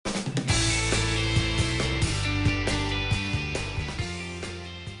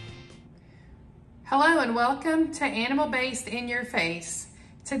Hello and welcome to Animal Based in Your Face.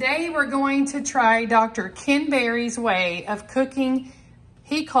 Today we're going to try Dr. Ken Berry's way of cooking,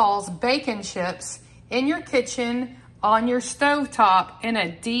 he calls bacon chips, in your kitchen on your stovetop in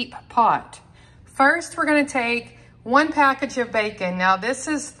a deep pot. First we're going to take one package of bacon. Now this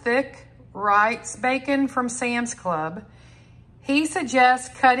is thick Wright's bacon from Sam's Club. He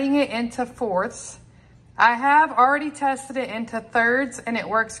suggests cutting it into fourths. I have already tested it into thirds and it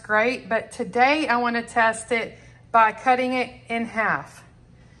works great, but today I want to test it by cutting it in half.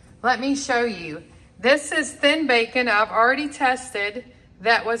 Let me show you. This is thin bacon I've already tested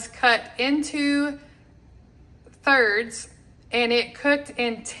that was cut into thirds and it cooked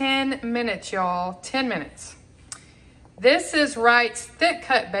in 10 minutes, y'all, 10 minutes. This is Wright's thick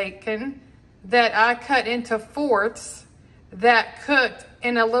cut bacon that I cut into fourths that cooked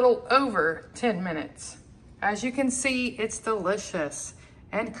in a little over 10 minutes. As you can see, it's delicious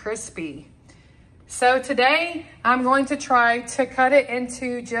and crispy. So today, I'm going to try to cut it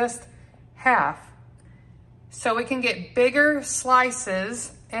into just half so we can get bigger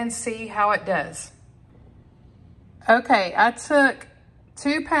slices and see how it does. Okay, I took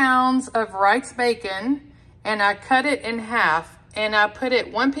 2 pounds of Wright's bacon and I cut it in half and I put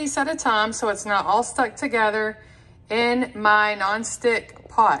it one piece at a time so it's not all stuck together in my nonstick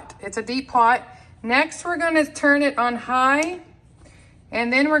pot. It's a deep pot. Next, we're going to turn it on high,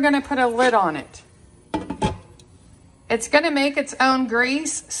 and then we're going to put a lid on it. It's going to make its own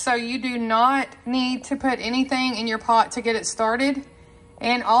grease, so you do not need to put anything in your pot to get it started.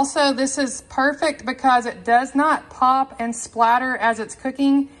 And also, this is perfect because it does not pop and splatter as it's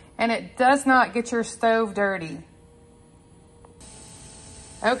cooking, and it does not get your stove dirty.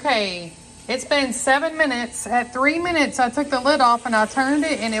 Okay. It's been 7 minutes. At 3 minutes, I took the lid off and I turned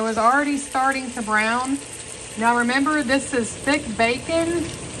it and it was already starting to brown. Now remember, this is thick bacon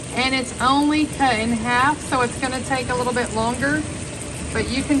and it's only cut in half, so it's gonna take a little bit longer. But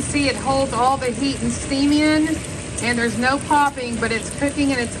you can see it holds all the heat and steam in and there's no popping, but it's cooking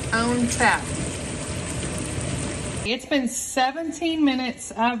in its own fat. It's been 17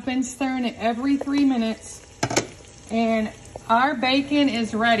 minutes. I've been stirring it every 3 minutes and our bacon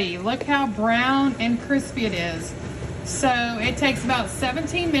is ready. Look how brown and crispy it is. So it takes about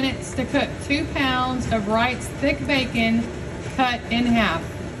 17 minutes to cook 2 pounds of Wright's thick bacon cut in half.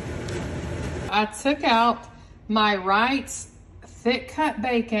 I took out my Wright's thick cut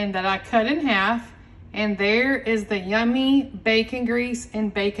bacon that I cut in half, and there is the yummy bacon grease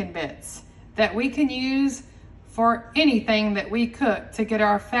and bacon bits that we can use for anything that we cook to get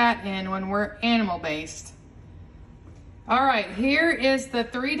our fat in when we're animal based. All right, here is the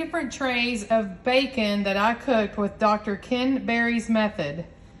 3 different trays of bacon that I cooked with Dr. Ken Berry's method.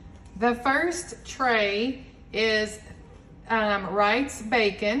 The first tray is Wright's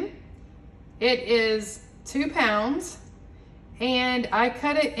bacon. It is 2 pounds, and I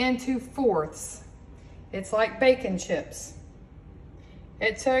cut it into fourths. It's like bacon chips.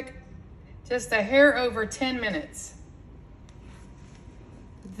 It took just a hair over 10 minutes.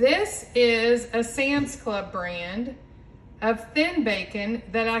 This is a Sam's Club brand of thin bacon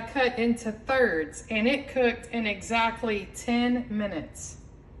that I cut into thirds, and it cooked in exactly 10 minutes.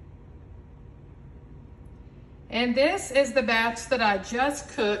 And this is the batch that I just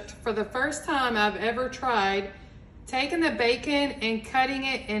cooked for the first time I've ever tried, taking the bacon and cutting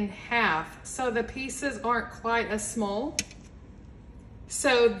it in half so the pieces aren't quite as small.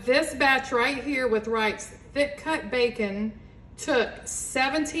 So this batch right here with Wright's thick cut bacon took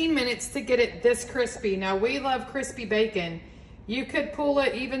 17 minutes to get it this crispy. Now we love crispy bacon. You could pull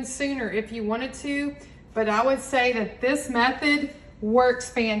it even sooner if you wanted to, but I would say that this method works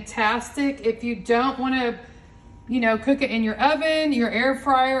fantastic if you don't want to, cook it in your oven, your air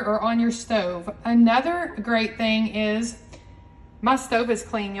fryer, or on your stove. Another great thing is my stove is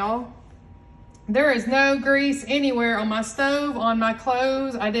clean, y'all. There is no grease anywhere on my stove, on my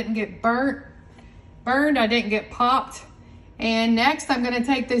clothes. I didn't get burned, I didn't get popped. And next, I'm gonna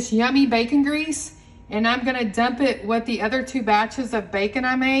take this yummy bacon grease and I'm gonna dump it with the other 2 batches of bacon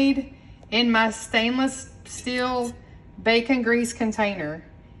I made in my stainless steel bacon grease container.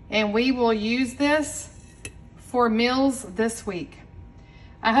 And we will use this for meals this week.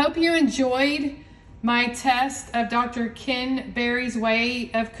 I hope you enjoyed my test of Dr. Ken Berry's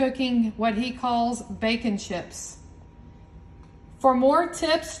way of cooking what he calls bacon chips. For more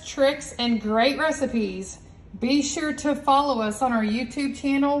tips, tricks, and great recipes, be sure to follow us on our YouTube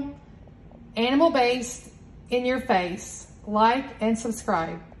channel, Animal Based in Your Face. Like and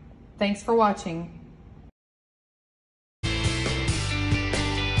subscribe. Thanks for watching.